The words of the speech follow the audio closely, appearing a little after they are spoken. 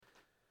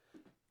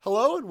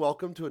Hello and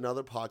welcome to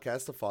another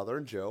podcast of Father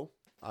and Joe.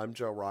 I'm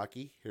Joe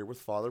Rocky here with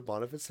Father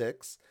Boniface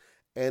Hicks.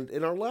 And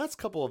in our last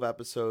couple of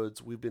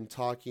episodes, we've been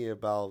talking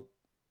about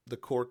the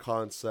core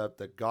concept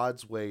that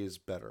God's way is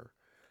better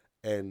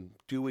and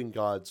doing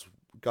God's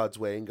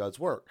way and God's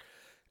work.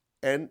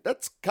 And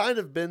that's kind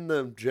of been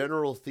the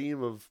general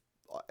theme of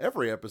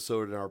every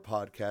episode in our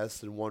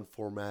podcast in one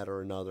format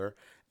or another.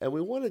 And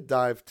we want to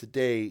dive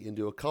today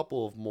into a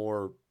couple of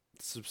more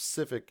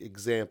specific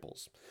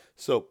examples.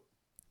 So,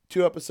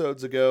 2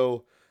 episodes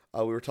ago,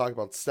 we were talking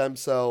about stem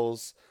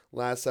cells.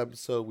 Last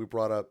episode, we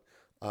brought up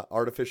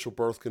artificial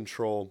birth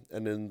control.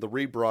 And in the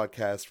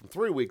rebroadcast from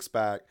 3 weeks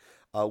back,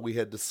 we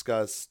had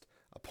discussed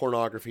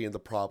pornography and the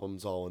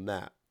problems all in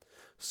that.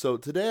 So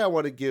today I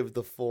want to give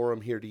the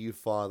forum here to you,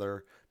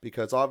 Father,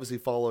 because obviously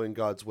following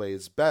God's way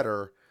is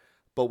better,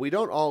 but we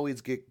don't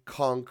always get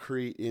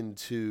concrete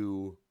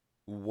into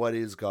what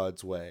is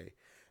God's way.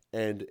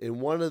 And in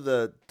one of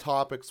the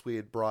topics we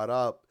had brought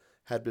up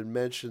had been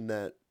mentioned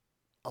that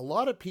a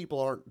lot of people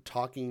aren't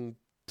talking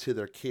to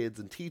their kids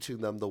and teaching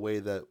them the way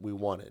that we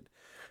wanted.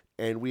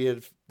 And we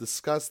had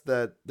discussed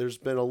that there's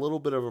been a little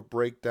bit of a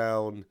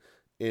breakdown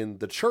in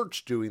the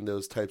church doing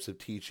those types of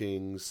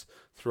teachings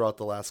throughout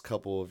the last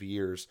couple of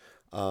years,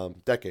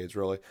 decades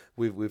really.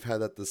 We've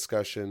had that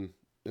discussion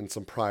in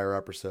some prior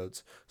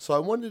episodes. So I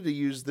wanted to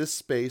use this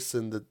space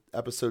in the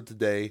episode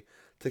today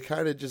to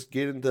kind of just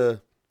get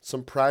into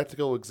some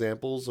practical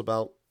examples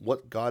about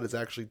what God is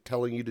actually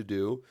telling you to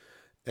do,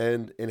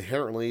 and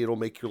inherently it'll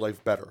make your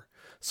life better.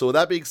 So with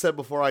that being said,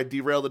 before I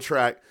derail the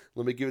track,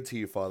 let me give it to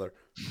you, Father.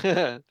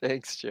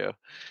 Thanks, Joe.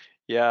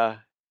 Yeah.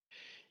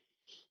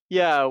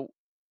 Yeah.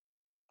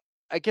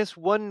 I guess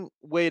one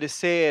way to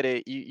say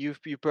it, you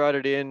brought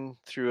it in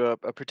through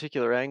a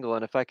particular angle,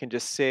 and if I can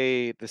just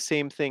say the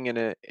same thing in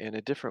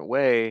a different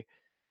way,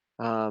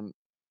 um,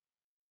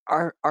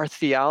 our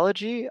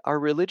theology, our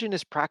religion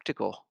is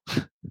practical.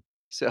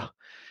 So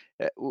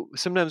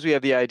sometimes we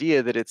have the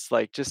idea that it's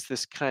like just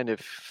this kind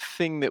of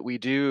thing that we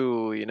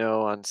do,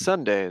 on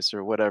Sundays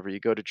or whatever. You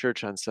go to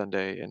church on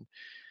Sunday,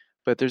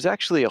 but there's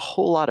actually a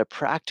whole lot of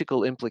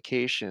practical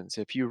implications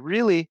if you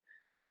really.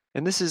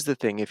 And this is the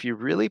thing, if you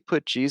really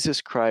put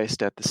Jesus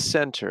Christ at the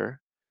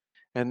center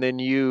and then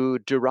you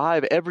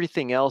derive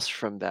everything else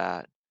from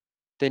that,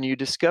 then you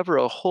discover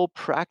a whole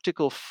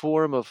practical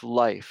form of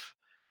life,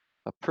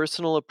 a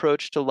personal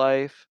approach to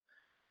life,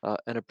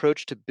 an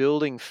approach to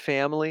building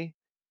family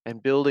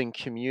and building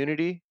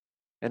community,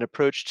 an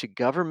approach to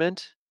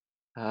government,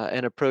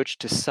 an approach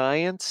to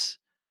science,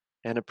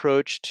 an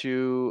approach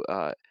to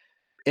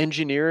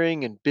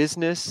engineering and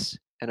business,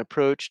 an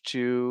approach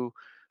to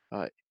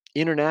uh,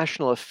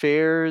 international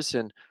affairs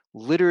and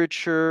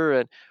literature,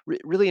 and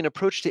really an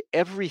approach to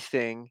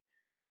everything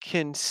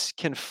can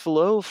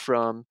flow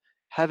from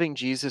having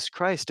Jesus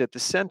Christ at the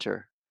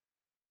center.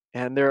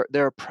 And there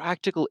are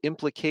practical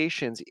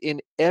implications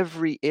in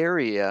every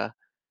area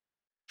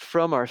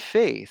from our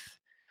faith.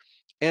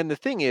 And the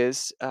thing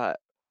is,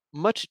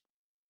 much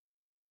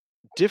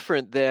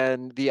different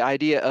than the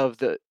idea of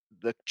the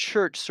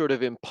church sort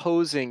of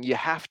imposing you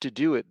have to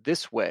do it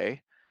this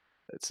way.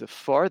 It's the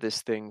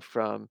farthest thing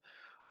from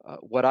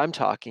what I'm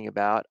talking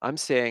about. I'm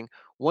saying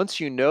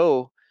once you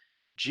know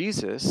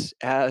Jesus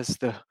as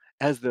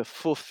the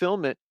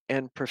fulfillment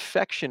and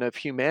perfection of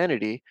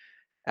humanity,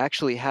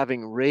 actually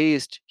having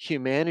raised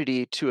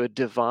humanity to a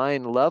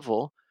divine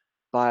level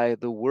by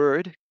the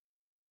Word,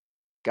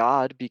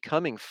 God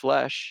becoming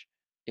flesh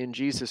in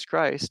Jesus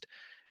Christ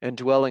and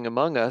dwelling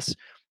among us,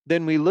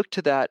 then we look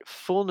to that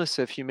fullness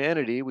of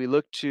humanity. We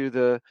look to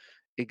the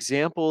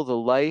example, the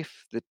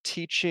life, the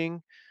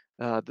teaching,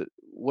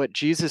 what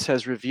Jesus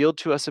has revealed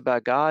to us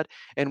about God,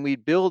 and we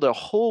build a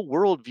whole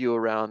worldview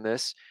around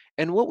this.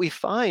 And what we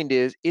find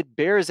is it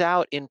bears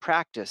out in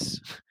practice.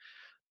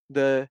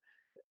 The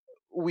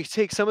we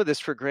take some of this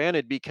for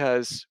granted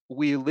because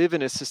we live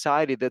in a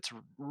society that's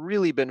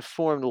really been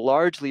formed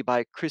largely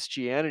by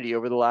Christianity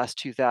over the last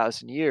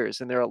 2,000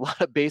 years. And there are a lot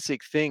of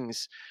basic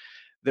things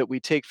that we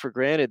take for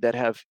granted that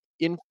have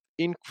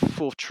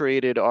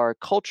infiltrated our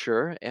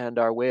culture and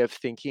our way of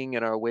thinking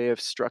and our way of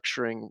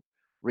structuring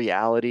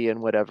reality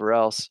and whatever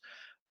else.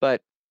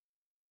 But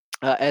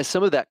as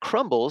some of that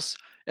crumbles,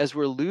 as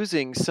we're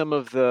losing some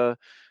of uh,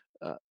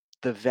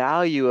 the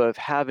value of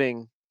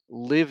having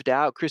lived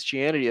out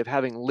Christianity, of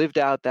having lived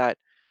out that,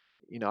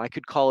 I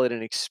could call it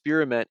an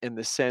experiment in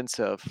the sense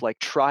of like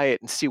try it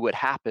and see what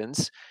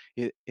happens.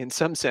 In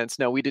some sense,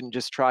 now we didn't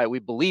just try it, we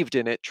believed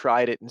in it,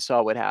 tried it, and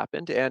saw what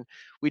happened. And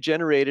we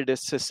generated a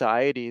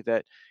society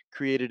that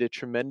created a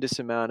tremendous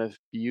amount of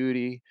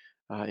beauty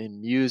in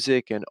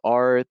music and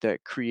art, that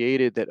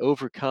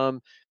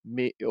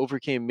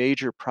overcame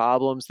major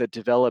problems, that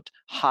developed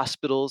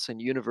hospitals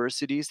and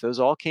universities. Those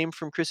all came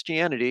from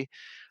Christianity,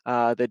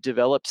 that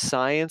developed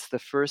science. The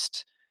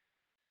first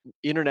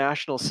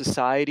International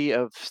Society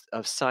of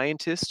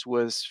Scientists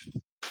was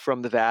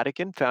from the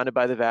Vatican, founded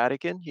by the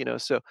Vatican.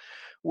 So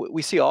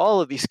we see all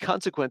of these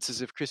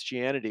consequences of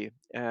Christianity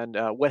and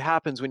what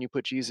happens when you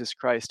put Jesus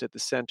Christ at the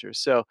center.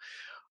 So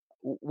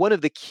one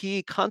of the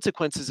key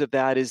consequences of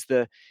that is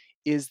the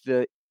is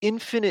the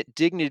infinite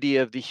dignity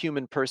of the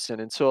human person.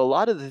 And so a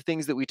lot of the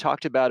things that we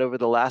talked about over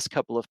the last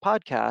couple of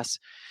podcasts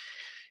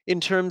in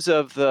terms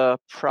of the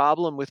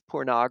problem with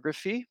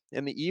pornography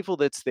and the evil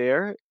that's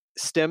there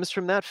stems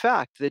from that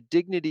fact, the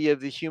dignity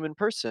of the human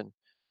person.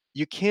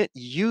 You can't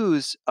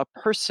use a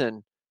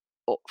person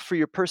for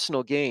your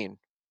personal gain.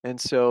 And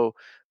so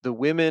the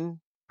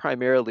women,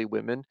 primarily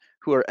women,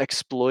 who are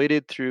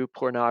exploited through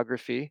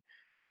pornography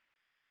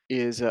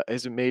is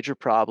a major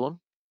problem.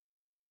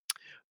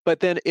 But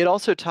then it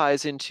also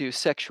ties into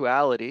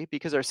sexuality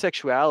because our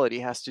sexuality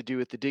has to do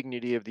with the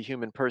dignity of the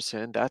human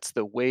person. That's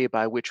the way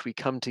by which we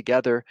come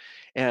together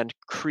and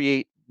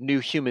create new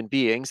human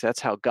beings.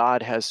 That's how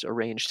God has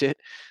arranged it.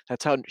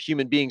 That's how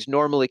human beings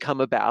normally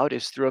come about,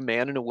 is through a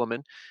man and a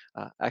woman.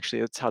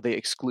 Actually, that's how they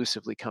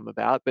exclusively come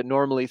about, but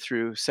normally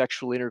through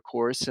sexual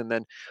intercourse. And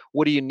then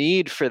what do you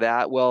need for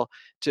that? Well,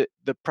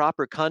 the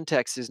proper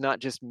context is not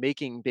just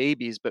making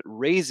babies, but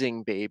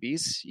raising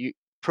babies.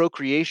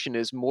 Procreation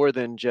is more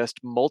than just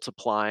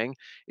multiplying,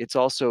 it's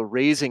also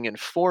raising and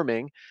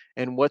forming.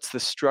 And what's the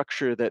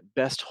structure that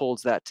best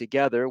holds that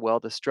together?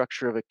 Well, the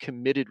structure of a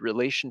committed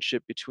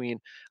relationship between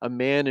a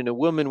man and a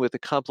woman with a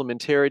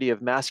complementarity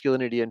of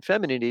masculinity and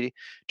femininity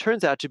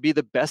turns out to be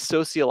the best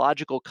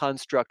sociological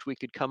construct we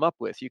could come up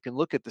with. You can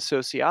look at the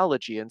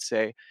sociology and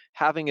say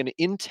having an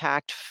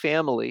intact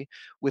family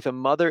with a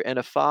mother and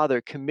a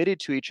father committed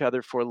to each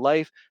other for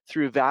life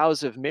through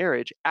vows of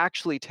marriage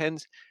actually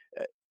tends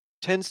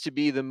to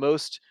be the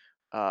most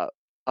uh,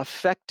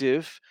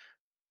 effective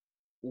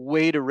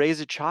way to raise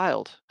a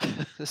child.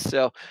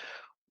 So,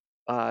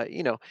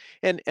 you know,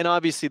 and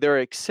obviously there are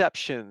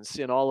exceptions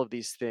in all of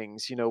these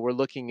things. You know, we're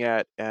looking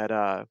at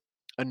a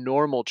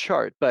normal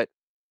chart, but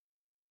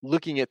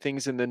looking at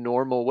things in the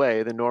normal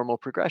way, the normal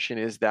progression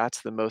is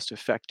that's the most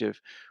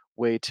effective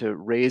way to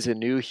raise a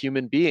new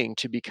human being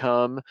to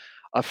become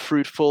a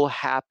fruitful,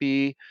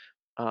 happy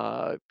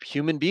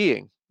human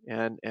being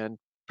and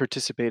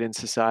participate in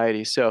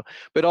society. So,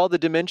 but all the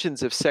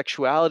dimensions of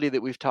sexuality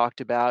that we've talked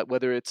about,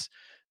 whether it's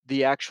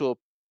the actual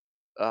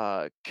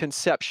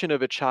conception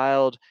of a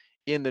child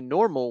in the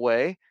normal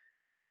way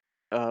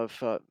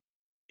of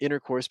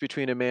intercourse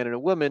between a man and a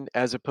woman,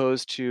 as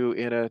opposed to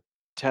in a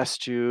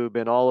test tube,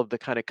 and all of the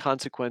kind of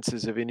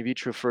consequences of in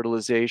vitro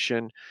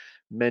fertilization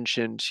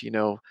mentioned, you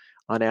know,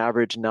 on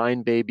average,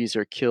 9 babies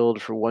are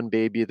killed for one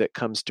baby that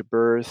comes to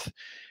birth.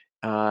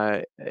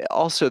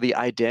 Also, the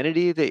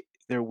identity,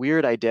 there are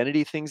weird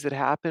identity things that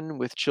happen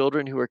with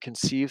children who are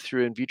conceived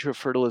through in vitro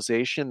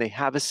fertilization. They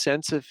have a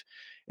sense of,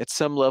 at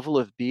some level,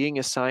 of being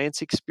a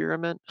science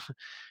experiment,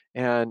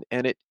 and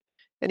it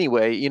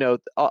anyway. You know,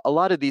 a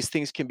lot of these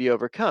things can be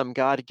overcome.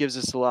 God gives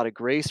us a lot of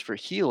grace for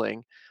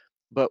healing,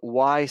 but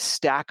why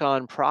stack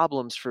on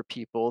problems for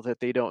people that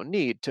they don't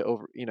need to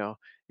over, you know,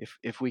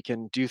 if we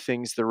can do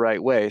things the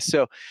right way.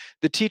 So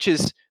the church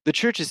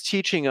is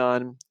teaching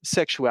on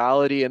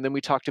sexuality, and then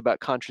we talked about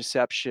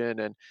contraception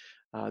and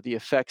the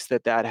effects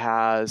that that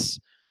has,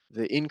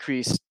 the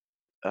increased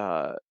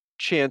uh,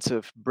 chance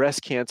of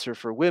breast cancer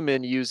for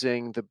women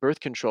using the birth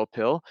control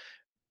pill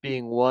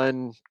being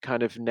one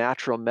kind of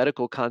natural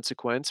medical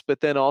consequence,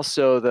 but then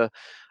also the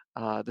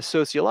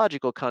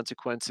sociological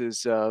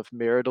consequences of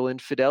marital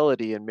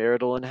infidelity and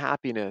marital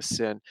unhappiness,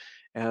 and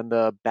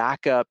the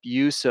backup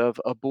use of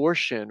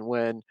abortion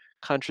when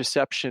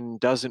contraception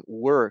doesn't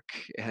work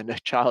and a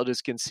child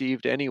is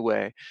conceived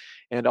anyway,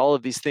 and all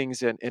of these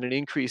things, and an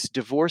increased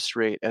divorce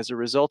rate as a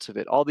result of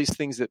it. All these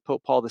things that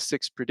Pope Paul VI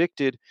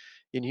predicted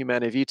in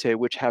Humanae Vitae,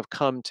 which have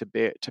come to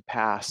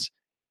pass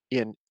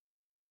in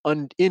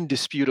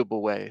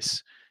indisputable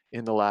ways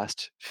in the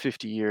last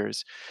 50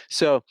 years.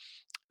 So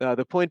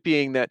the point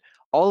being that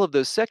all of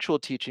those sexual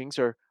teachings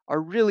are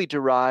really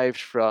derived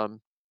from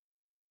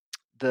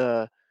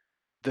the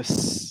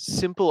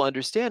simple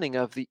understanding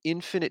of the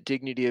infinite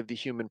dignity of the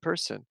human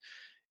person,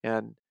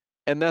 and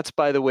that's,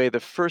 by the way, the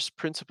first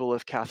principle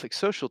of Catholic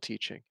social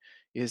teaching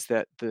is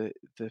that the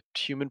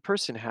human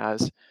person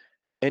has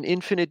an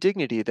infinite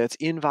dignity that's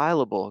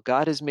inviolable.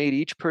 God has made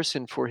each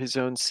person for his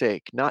own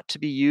sake, not to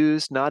be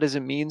used, not as a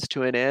means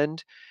to an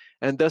end.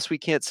 And thus, we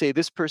can't say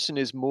this person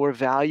is more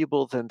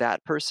valuable than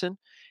that person.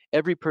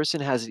 Every person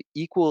has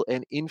equal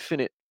and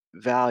infinite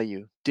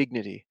value,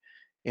 dignity.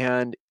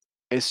 And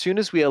as soon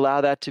as we allow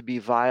that to be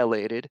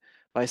violated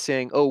by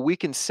saying, oh, we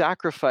can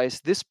sacrifice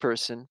this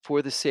person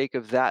for the sake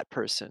of that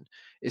person,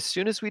 as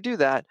soon as we do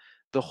that,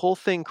 the whole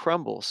thing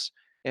crumbles,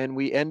 and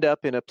we end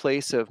up in a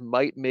place of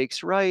might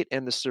makes right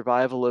and the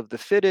survival of the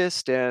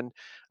fittest and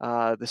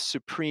the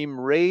supreme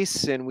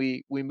race, and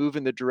we move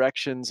in the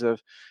directions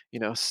of, you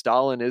know,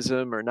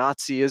 Stalinism or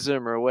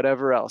Nazism or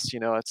whatever else.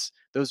 You know, it's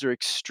those are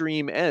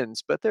extreme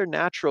ends, but they're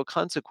natural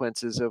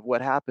consequences of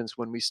what happens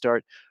when we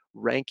start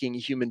ranking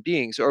human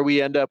beings, or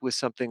we end up with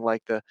something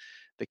like the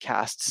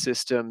caste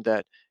system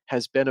that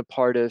has been a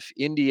part of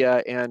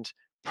India, and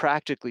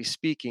practically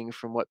speaking,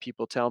 from what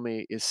people tell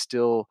me, is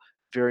still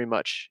very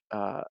much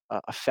a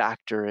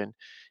factor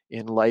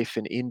in life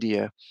in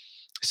India.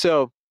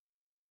 So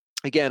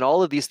again,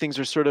 all of these things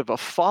are sort of a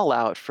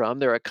fallout from,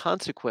 they're a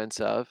consequence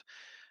of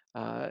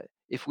uh,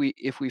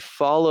 if we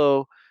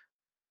follow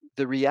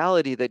the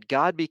reality that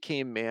God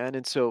became man,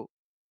 and so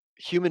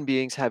human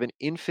beings have an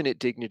infinite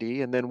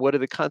dignity, and then what are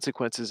the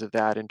consequences of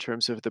that in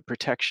terms of the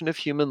protection of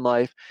human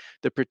life,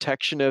 the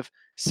protection of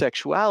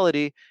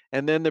sexuality,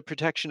 and then the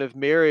protection of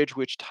marriage,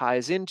 which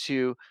ties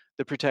into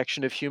the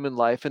protection of human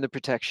life and the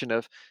protection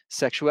of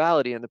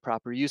sexuality and the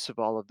proper use of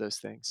all of those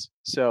things.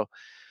 So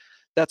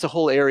that's a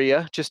whole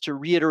area, just to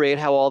reiterate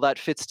how all that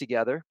fits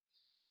together.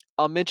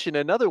 I'll mention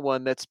another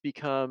one that's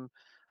become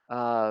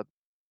uh,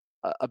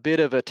 a bit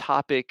of a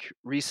topic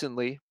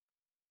recently,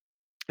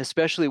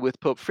 especially with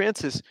Pope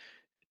Francis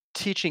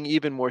teaching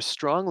even more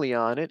strongly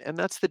on it, and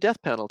that's the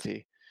death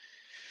penalty.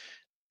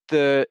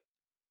 The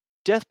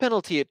death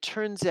penalty, it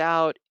turns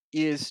out,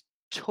 is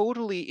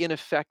totally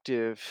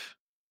ineffective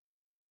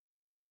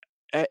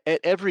at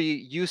every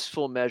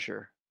useful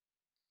measure.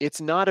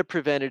 It's not a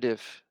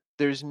preventative.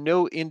 There's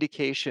no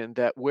indication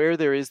that where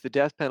there is the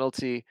death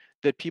penalty,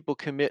 that people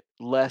commit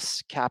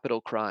less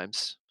capital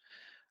crimes.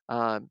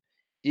 Um,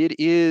 it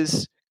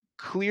is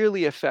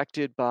clearly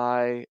affected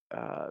by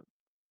uh,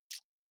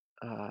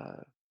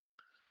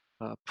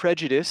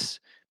 prejudice,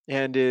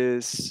 and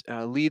is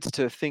leads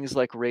to things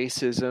like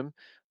racism.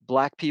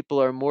 Black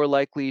people are more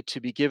likely to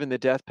be given the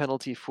death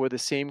penalty for the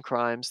same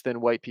crimes than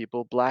white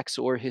people. Blacks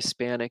or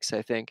Hispanics,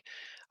 I think,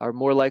 are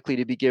more likely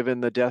to be given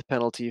the death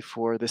penalty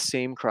for the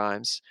same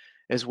crimes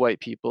as white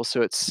people.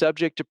 So it's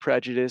subject to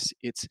prejudice.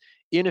 It's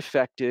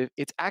ineffective.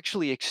 It's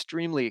actually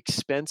extremely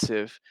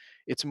expensive.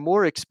 It's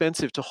more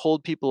expensive to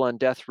hold people on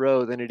death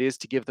row than it is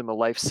to give them a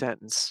life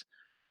sentence.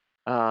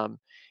 Um,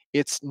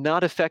 it's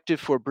not effective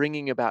for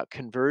bringing about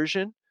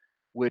conversion,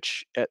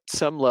 which at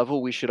some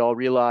level we should all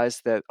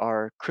realize that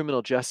our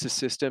criminal justice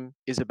system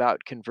is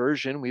about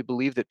conversion. We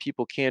believe that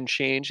people can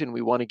change and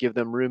we want to give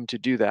them room to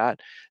do that.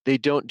 They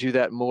don't do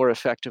that more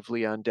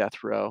effectively on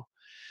death row.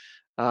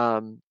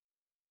 Um,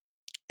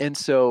 and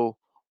so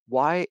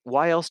why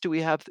else do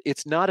we have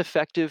it's not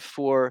effective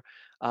for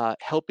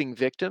helping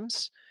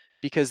victims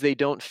because they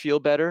don't feel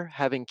better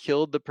having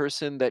killed the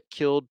person that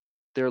killed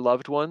their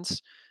loved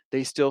ones.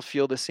 They still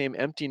feel the same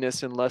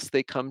emptiness unless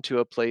they come to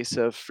a place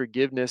of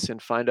forgiveness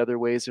and find other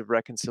ways of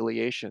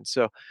reconciliation.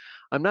 So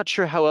I'm not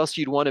sure how else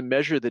you'd want to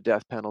measure the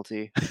death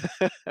penalty.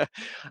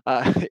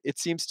 It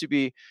seems to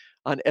be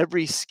on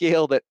every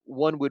scale that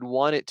one would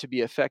want it to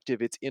be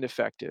effective, it's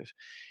ineffective.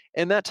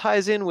 And that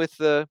ties in with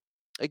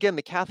again,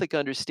 the Catholic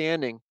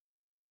understanding.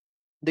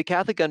 The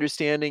Catholic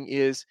understanding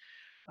is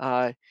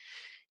uh,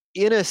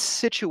 in a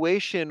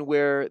situation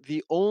where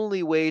the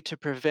only way to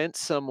prevent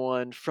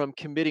someone from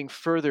committing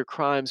further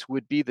crimes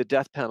would be the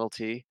death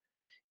penalty,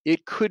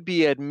 it could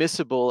be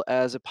admissible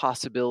as a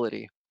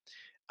possibility.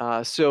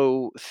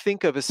 So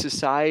think of a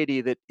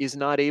society that is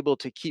not able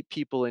to keep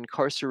people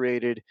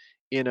incarcerated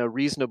in a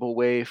reasonable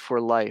way for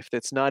life,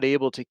 that's not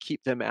able to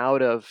keep them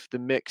out of the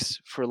mix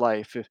for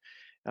life. If,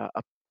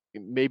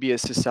 maybe a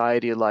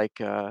society like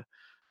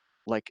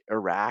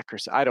Iraq or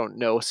I don't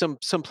know, some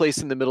place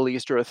in the Middle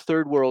East or a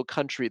third world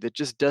country that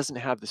just doesn't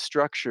have the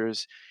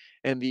structures,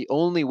 and the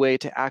only way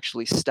to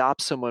actually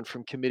stop someone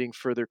from committing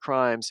further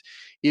crimes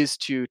is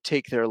to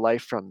take their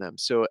life from them.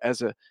 So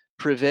as a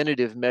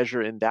preventative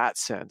measure in that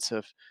sense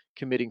of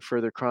committing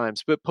further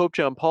crimes. But Pope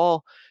John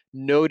Paul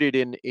noted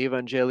in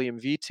Evangelium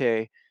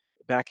Vitae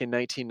back in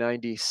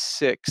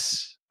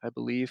 1996, I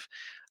believe,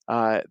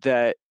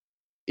 that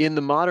in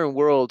the modern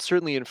world,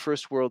 certainly in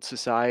first world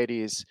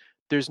societies,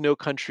 there's no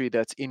country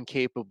that's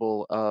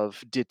incapable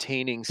of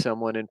detaining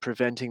someone and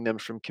preventing them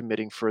from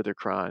committing further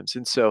crimes.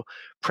 And so,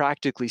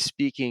 practically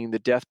speaking, the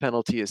death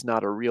penalty is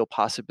not a real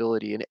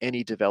possibility in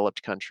any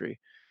developed country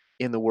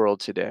in the world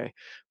today.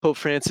 Pope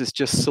Francis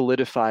just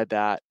solidified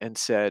that and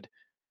said,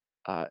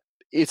 uh,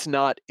 it's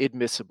not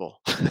admissible.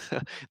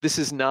 This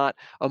is not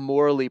a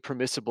morally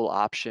permissible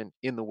option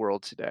in the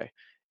world today,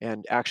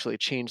 and actually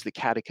changed the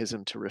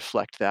catechism to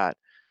reflect that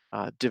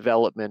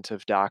development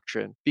of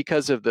doctrine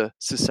because of the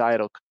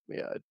societal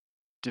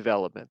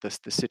development,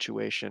 the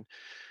situation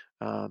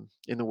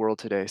in the world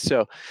today.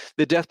 So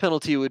the death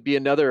penalty would be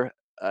another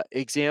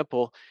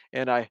example,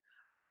 and I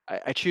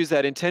choose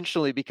that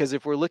intentionally because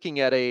if we're looking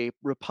at a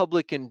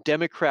Republican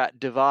Democrat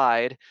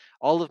divide,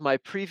 all of my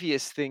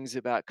previous things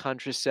about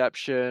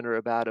contraception or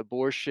about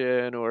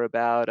abortion or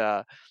about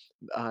uh,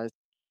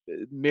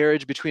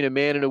 marriage between a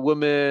man and a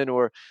woman,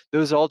 or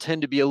those all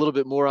tend to be a little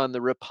bit more on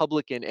the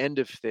Republican end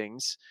of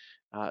things.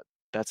 Uh,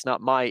 that's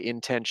not my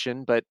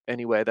intention, but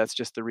anyway, that's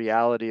just the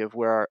reality of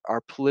where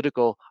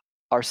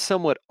our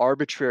somewhat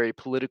arbitrary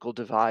political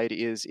divide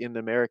is in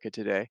America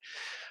today.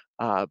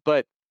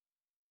 But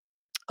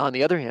on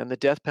the other hand, the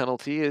death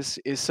penalty is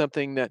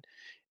something that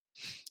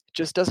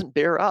just doesn't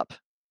bear up.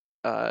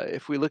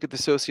 If we look at the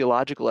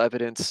sociological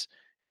evidence,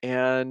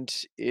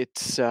 and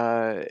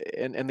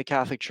and the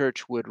Catholic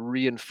Church would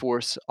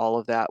reinforce all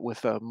of that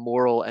with a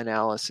moral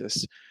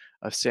analysis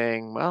of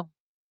saying, well,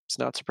 it's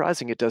not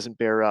surprising it doesn't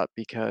bear up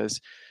because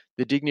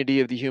the dignity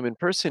of the human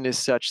person is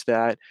such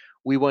that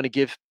we want to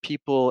give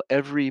people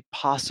every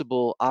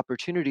possible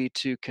opportunity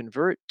to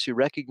convert, to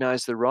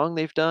recognize the wrong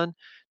they've done,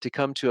 to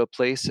come to a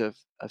place of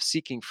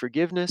seeking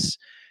forgiveness,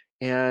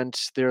 and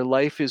their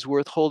life is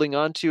worth holding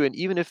on to. And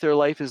even if their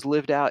life is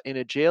lived out in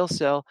a jail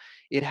cell,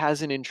 it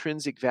has an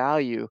intrinsic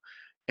value.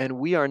 And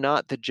we are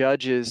not the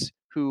judges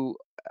who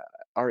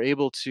are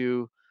able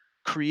to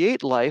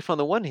create life on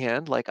the one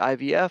hand, like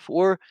IVF,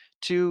 or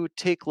to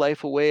take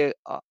life away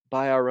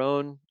by our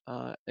own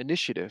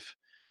initiative.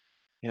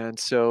 And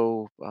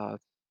so,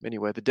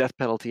 anyway, the death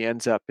penalty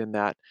ends up in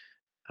that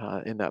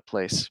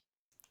place.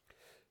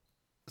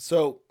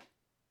 So,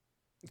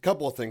 a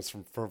couple of things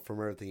from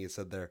everything you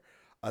said there.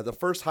 The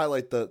first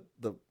highlight, the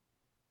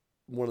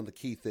one of the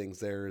key things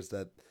there is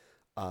that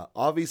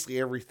obviously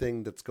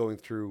everything that's going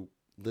through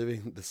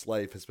living this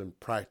life has been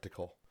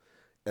practical,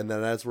 and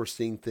then as we're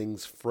seeing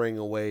things fraying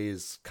away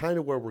is kind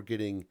of where we're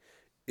getting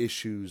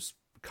issues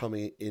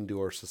coming into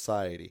our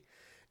society.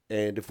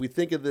 And if we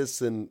think of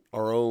this in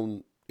our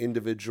own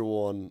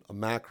individual on a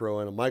macro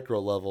and a micro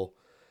level,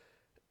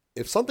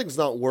 if something's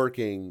not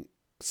working,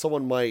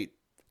 someone might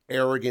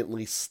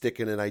arrogantly stick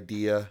in an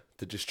idea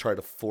to just try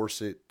to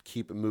force it,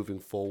 keep it moving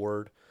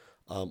forward.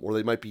 Or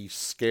they might be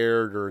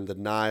scared or in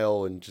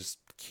denial and just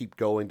keep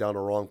going down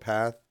a wrong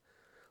path.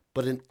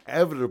 But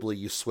inevitably,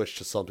 you switch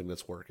to something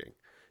that's working.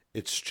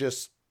 It's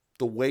just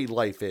the way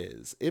life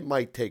is. It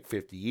might take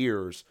 50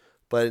 years,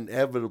 but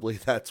inevitably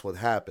that's what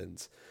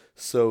happens.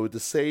 So to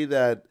say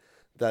that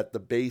the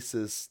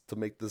basis to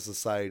make the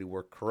society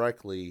work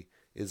correctly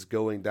is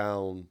going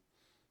down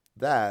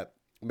that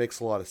makes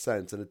a lot of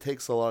sense. And it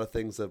takes a lot of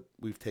things that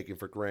we've taken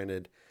for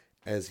granted,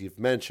 as you've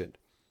mentioned.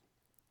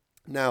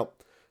 Now,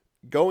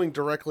 going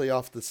directly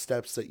off the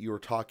steps that you were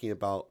talking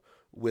about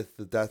with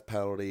the death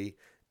penalty,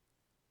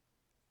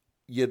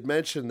 you had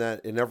mentioned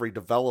that in every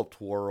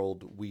developed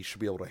world, we should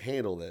be able to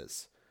handle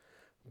this.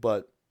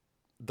 But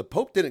the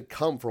Pope didn't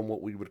come from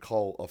what we would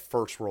call a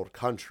first world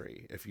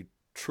country, if you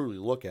truly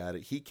look at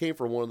it. He came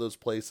from one of those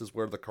places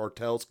where the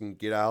cartels can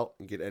get out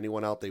and get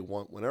anyone out they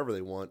want whenever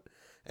they want.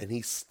 And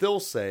he's still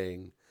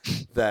saying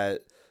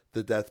that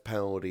the death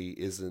penalty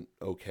isn't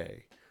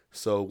okay.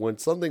 So when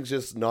something's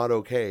just not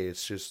okay,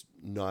 it's just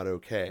not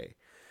okay.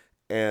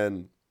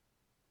 And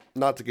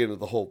not to get into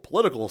the whole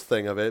political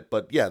thing of it,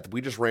 but yeah, we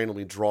just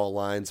randomly draw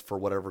lines for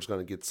whatever's going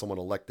to get someone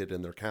elected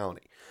in their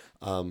county.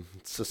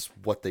 It's just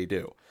what they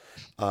do.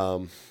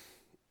 For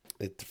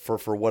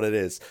what it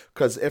is.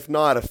 Because if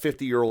not, a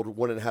 50-year-old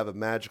wouldn't have a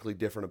magically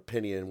different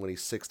opinion when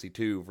he's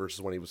 62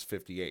 versus when he was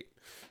 58.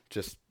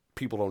 Just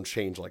people don't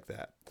change like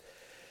that.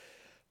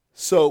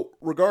 So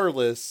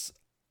regardless,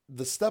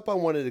 the step I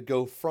wanted to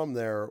go from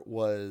there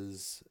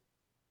was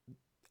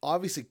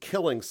obviously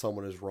killing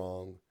someone is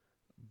wrong,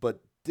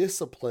 but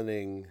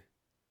disciplining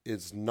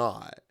is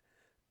not.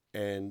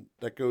 And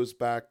that goes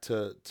back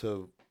to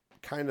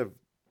kind of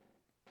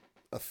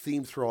a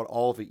theme throughout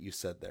all of it you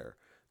said there,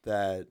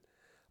 that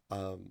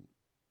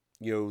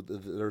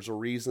there's a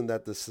reason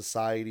that the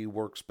society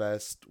works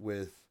best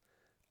with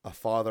a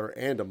father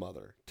and a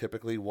mother.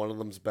 Typically, one of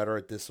them's better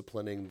at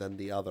disciplining than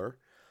the other.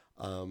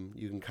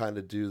 You can kind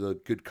of do the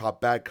good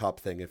cop, bad cop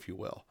thing, if you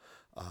will.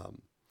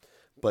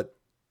 But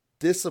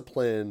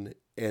discipline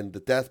and the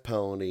death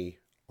penalty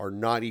are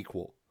not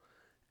equal,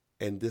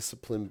 and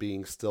discipline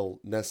being still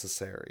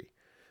necessary.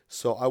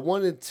 So I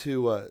wanted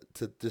to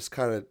just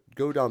kind of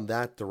go down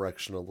that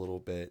direction a little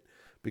bit,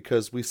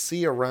 because we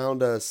see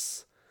around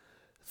us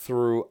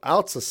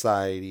throughout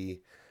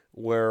society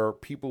where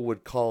people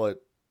would call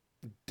it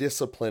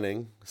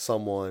disciplining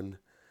someone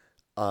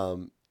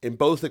in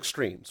both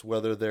extremes,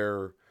 whether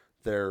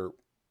they're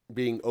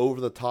being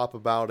over the top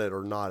about it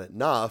or not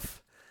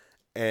enough,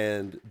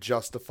 and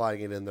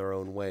justifying it in their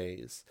own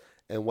ways.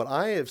 And what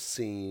I have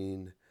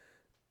seen,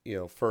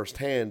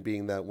 firsthand,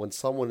 being that when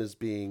someone is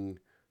being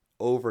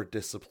over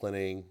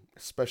disciplining,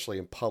 especially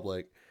in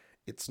public,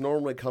 it's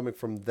normally coming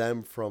from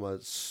them from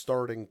a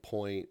starting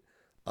point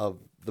of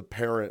the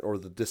parent or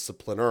the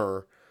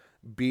discipliner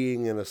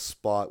being in a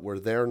spot where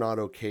they're not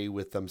okay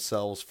with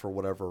themselves for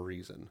whatever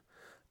reason.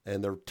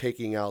 And they're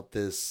taking out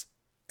this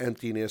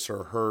emptiness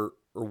or hurt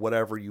or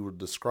whatever you would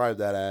describe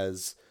that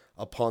as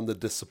upon the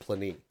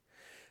disciplinee.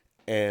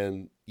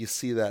 And you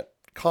see that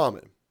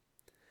common.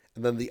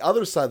 And then the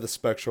other side of the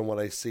spectrum, what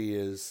I see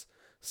is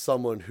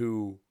someone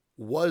who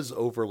was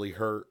overly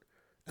hurt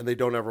and they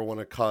don't ever want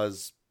to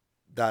cause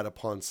that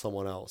upon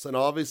someone else. And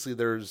obviously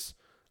there's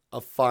a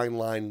fine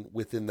line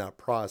within that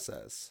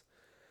process.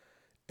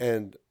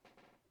 And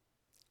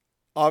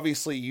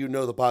obviously you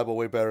know the Bible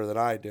way better than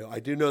I do. I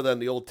do know that in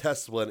the Old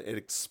Testament it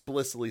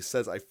explicitly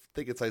says, I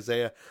think it's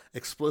Isaiah,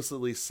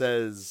 explicitly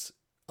says,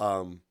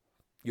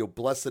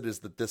 blessed is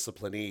the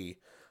disciplinee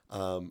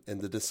and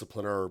the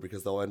discipliner,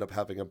 because they'll end up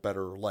having a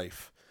better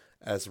life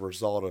as a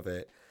result of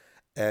it.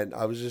 And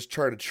I was just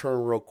trying to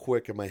churn real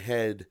quick in my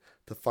head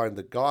to find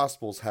the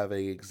Gospels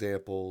having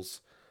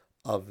examples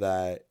of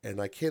that. And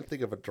I can't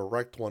think of a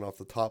direct one off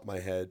the top of my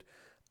head,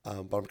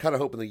 but I'm kind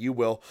of hoping that you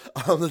will,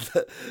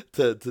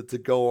 to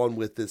go on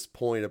with this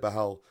point about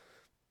how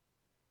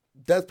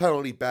death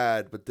penalty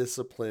bad, but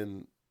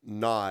discipline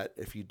not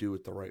if you do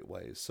it the right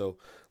way. So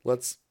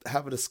let's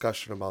have a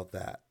discussion about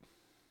that.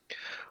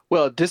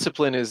 Well,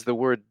 discipline is the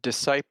word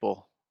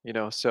disciple,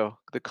 so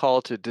the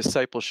call to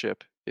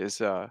discipleship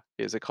is a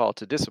call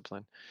to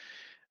discipline.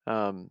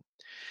 Um,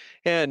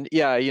 and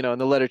yeah, in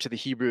the letter to the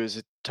Hebrews,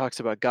 it talks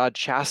about God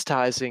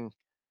chastising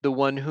the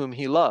one whom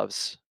he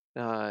loves.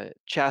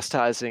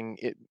 Chastising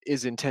it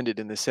is intended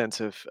in the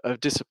sense of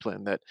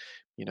discipline, that,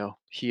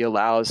 he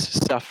allows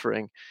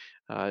suffering.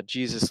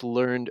 Jesus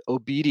learned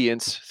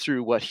obedience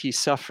through what he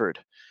suffered,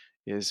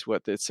 is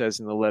what it says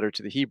in the letter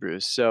to the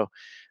Hebrews. So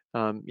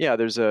yeah,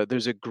 there's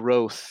a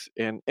growth,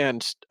 and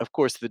of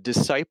course the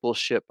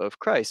discipleship of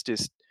Christ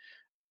is,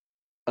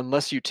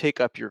 unless you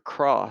take up your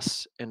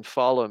cross and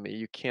follow me,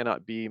 you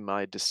cannot be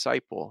my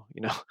disciple.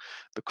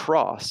 The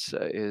cross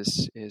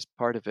is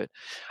part of it.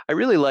 I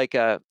really like.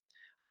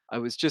 I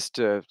was just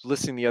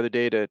listening the other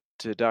day to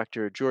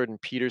Dr. Jordan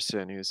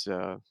Peterson, who's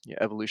a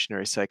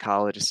evolutionary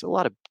psychologist. A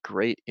lot of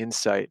great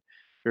insight,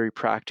 very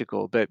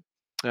practical. But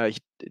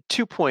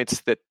 2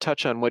 points that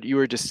touch on what you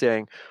were just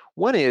saying.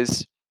 One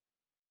is,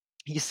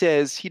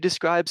 he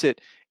describes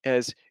it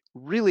as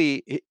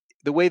really,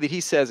 the way that he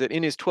says it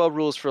in his 12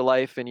 rules for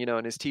life, and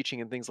in his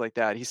teaching and things like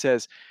that. He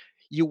says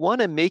you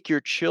want to make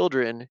your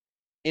children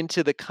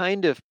into the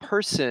kind of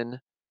person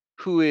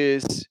who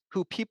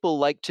people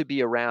like to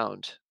be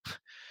around.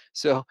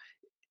 So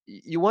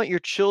you want your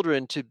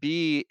children to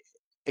be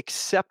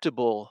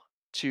acceptable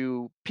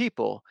to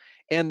people,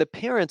 and the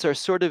parents are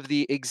sort of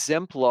the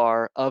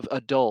exemplar of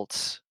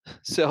adults.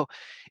 So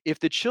if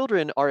the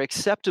children are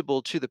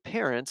acceptable to the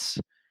parents,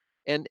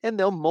 and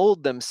they'll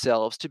mold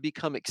themselves to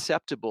become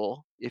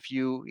acceptable if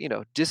you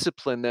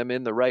discipline them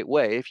in the right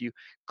way, if you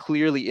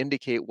clearly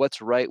indicate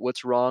what's right,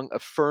 what's wrong,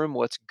 affirm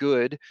what's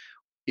good,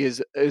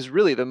 is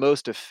really the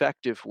most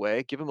effective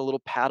way. Give them a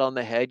little pat on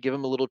the head, give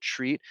them a little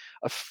treat,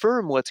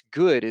 affirm what's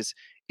good is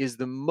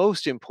the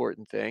most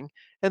important thing.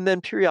 And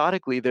then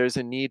periodically there's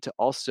a need to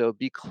also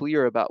be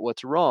clear about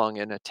what's wrong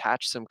and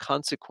attach some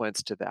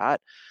consequence to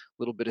that, a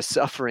little bit of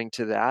suffering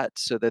to that,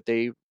 so that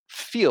they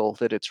feel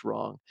that it's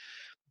wrong.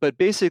 But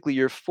basically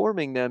you're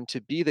forming them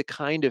to be the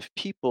kind of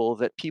people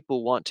that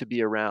people want to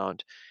be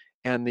around.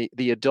 And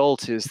the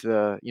adult is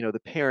the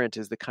parent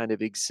is the kind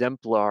of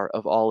exemplar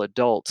of all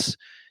adults.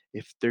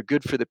 If they're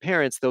good for the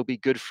parents, they'll be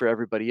good for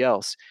everybody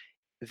else.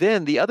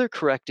 Then the other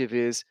corrective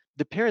is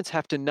the parents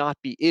have to not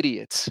be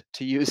idiots,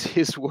 to use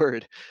his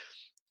word.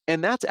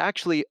 And that's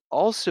actually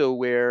also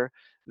where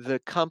the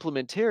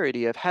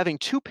complementarity of having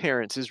two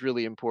parents is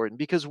really important,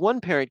 because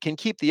one parent can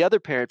keep the other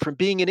parent from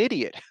being an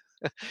idiot.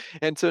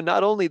 And so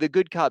not only the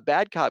good cop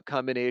bad cop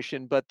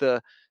combination, but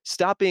the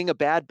stop being a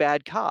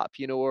bad cop,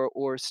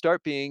 or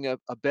start being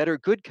a better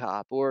good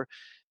cop, or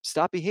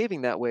stop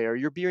behaving that way, or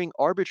you're being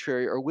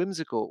arbitrary or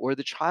whimsical, or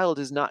the child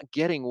is not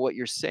getting what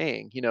you're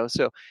saying.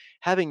 So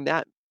having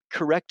that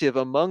corrective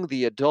among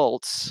the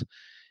adults,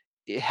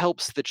 it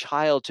helps the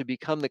child to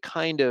become the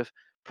kind of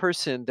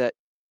person that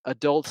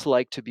adults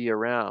like to be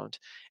around.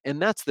 And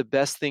that's the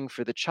best thing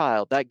for the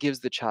child. That gives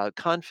the child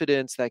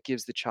confidence, that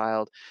gives the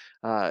child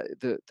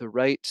the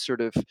right sort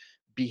of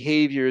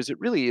behaviors. It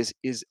really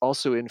is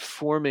also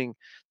informing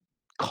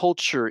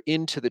culture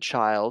into the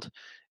child.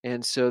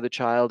 And so the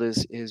child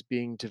is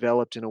being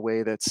developed in a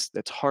way that's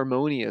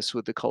harmonious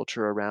with the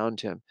culture around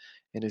him,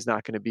 and is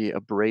not going to be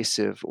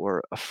abrasive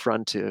or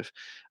affrontive.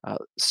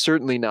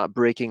 Certainly not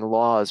breaking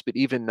laws, but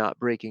even not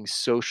breaking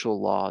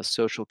social laws,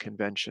 social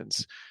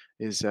conventions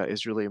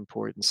is really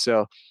important.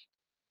 So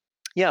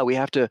yeah, we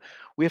have to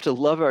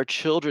love our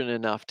children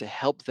enough to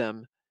help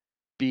them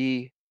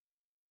be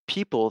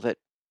people that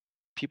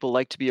people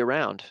like to be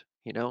around.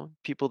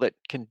 People that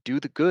can do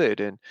the good,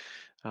 and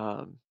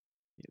um,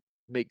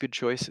 make good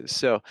choices.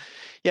 So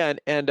yeah,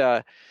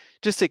 and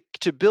just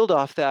to build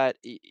off that,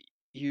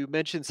 you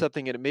mentioned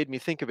something, and it made me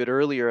think of it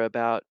earlier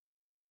about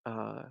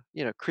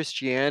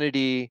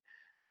Christianity,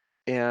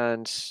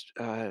 and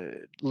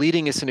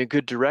leading us in a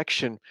good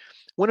direction.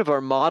 One of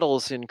our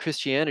models in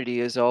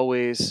Christianity is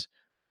always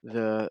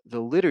the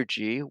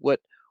liturgy. What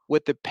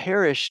the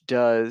parish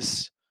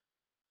does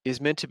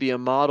is meant to be a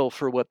model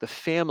for what the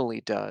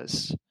family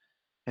does.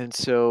 And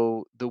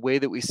so the way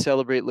that we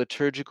celebrate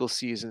liturgical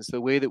seasons,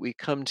 the way that we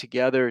come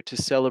together to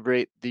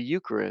celebrate the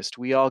Eucharist,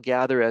 we all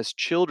gather as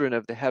children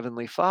of the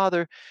Heavenly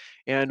Father,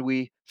 and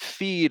we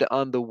feed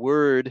on the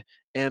Word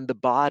and the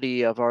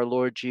body of our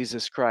Lord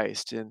Jesus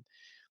Christ in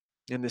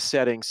the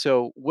setting.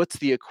 So what's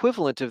the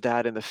equivalent of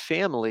that in the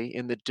family,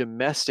 in the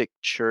domestic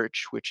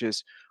church, which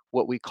is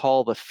what we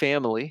call the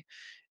family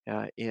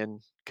in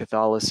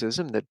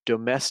Catholicism, the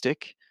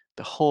domestic,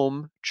 the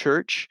home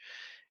church?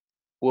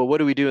 Well, what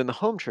do we do in the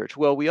home church?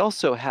 Well, we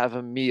also have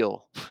a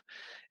meal.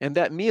 And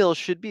that meal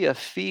should be a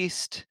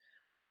feast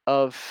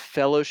of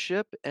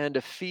fellowship and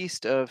a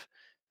feast of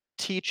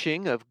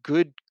teaching, of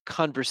good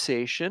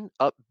conversation,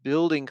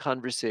 upbuilding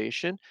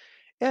conversation,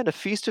 and a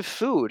feast of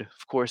food,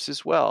 of course,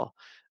 as well.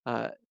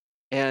 Uh,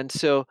 and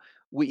so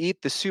we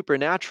eat the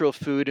supernatural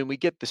food and we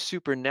get the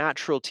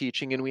supernatural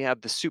teaching and we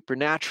have the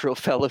supernatural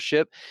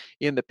fellowship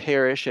in the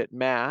parish at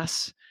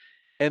Mass.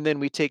 And then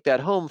we take that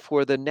home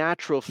for the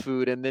natural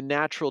food and the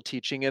natural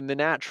teaching and the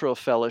natural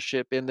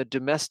fellowship in the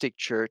domestic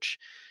church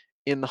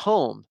in the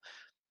home.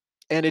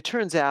 And it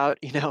turns out,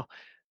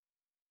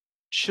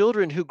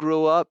 children who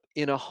grow up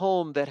in a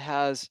home that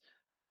has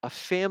a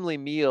family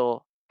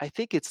meal, I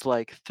think it's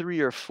like 3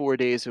 or 4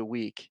 days a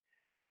week,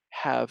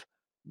 have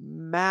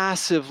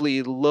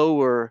massively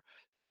lower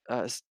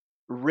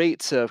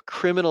rates of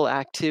criminal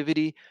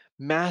activity,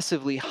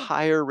 massively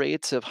higher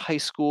rates of high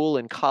school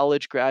and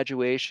college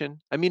graduation.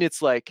 I mean,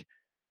 it's like,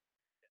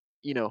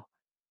 you know,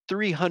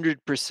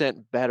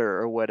 300% better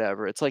or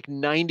whatever. It's like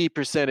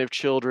 90% of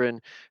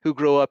children who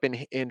grow up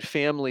in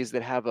families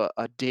that have a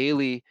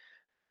daily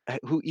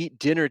who eat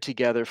dinner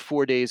together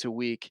 4 days a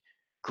week,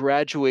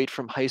 graduate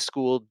from high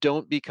school,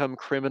 don't become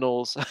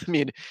criminals. I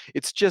mean,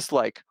 it's just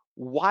like,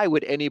 why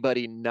would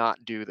anybody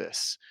not do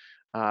this?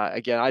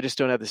 Again, I just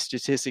don't have the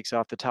statistics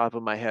off the top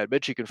of my head,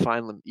 but you can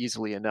find them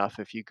easily enough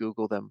if you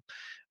Google them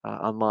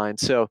online.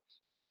 So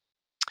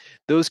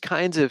those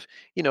kinds of,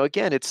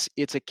 again,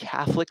 it's a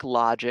Catholic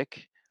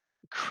logic,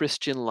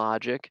 Christian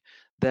logic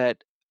that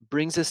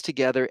brings us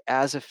together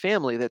as a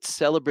family, that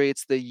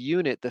celebrates the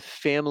unit, the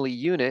family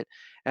unit,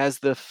 as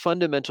the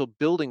fundamental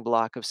building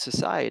block of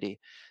society.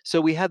 So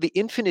we have the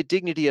infinite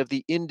dignity of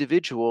the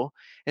individual,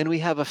 and we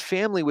have a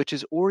family which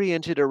is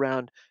oriented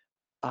around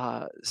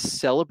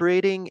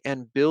celebrating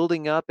and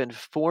building up and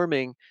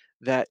forming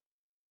that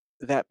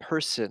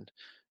person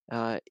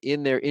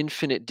in their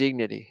infinite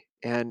dignity.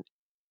 And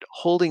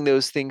holding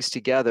those things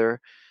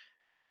together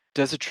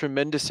does a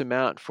tremendous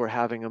amount for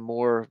having a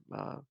more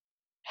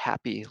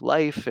happy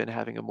life and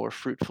having a more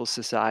fruitful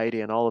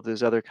society and all of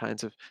those other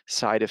kinds of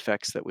side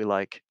effects that we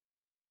like.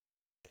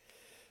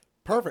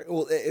 Perfect.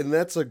 Well, and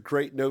that's a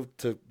great note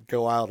to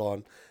go out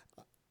on.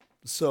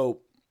 So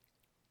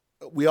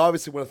we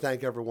obviously want to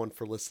thank everyone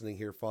for listening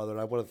here, Father.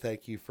 And I want to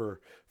thank you for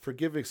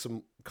giving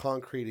some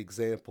concrete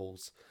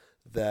examples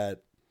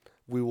that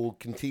we will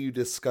continue to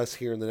discuss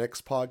here in the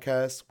next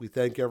podcast. We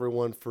thank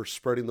everyone for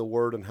spreading the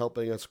word and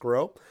helping us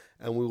grow,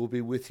 and we will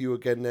be with you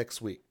again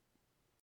next week.